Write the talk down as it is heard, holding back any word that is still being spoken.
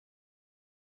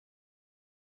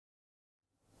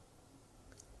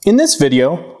In this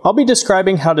video, I'll be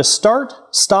describing how to start,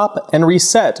 stop, and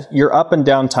reset your up and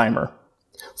down timer.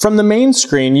 From the main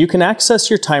screen, you can access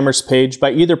your timers page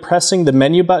by either pressing the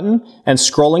menu button and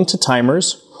scrolling to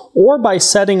timers, or by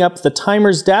setting up the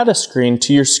timers data screen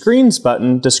to your screens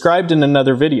button described in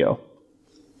another video.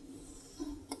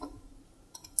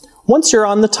 Once you're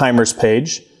on the timers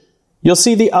page, you'll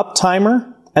see the up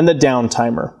timer and the down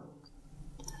timer.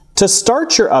 To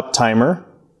start your up timer,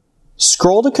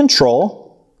 scroll to Control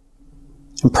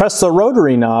and press the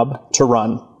rotary knob to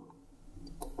run.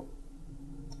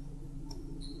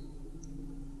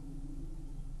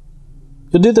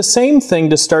 You'll do the same thing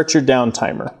to start your down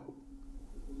timer.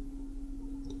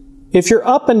 If your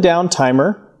up and down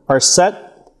timer are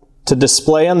set to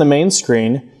display on the main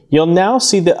screen, you'll now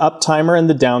see the up timer and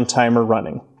the down timer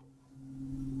running.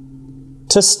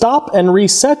 To stop and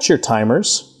reset your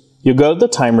timers, you'll go to the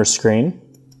timer screen,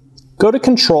 go to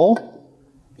Control,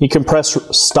 you can press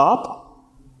Stop,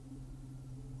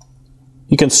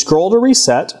 you can scroll to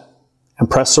reset, and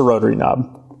press the rotary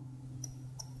knob.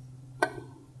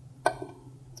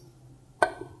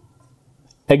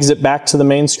 Exit back to the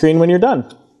main screen when you're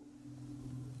done.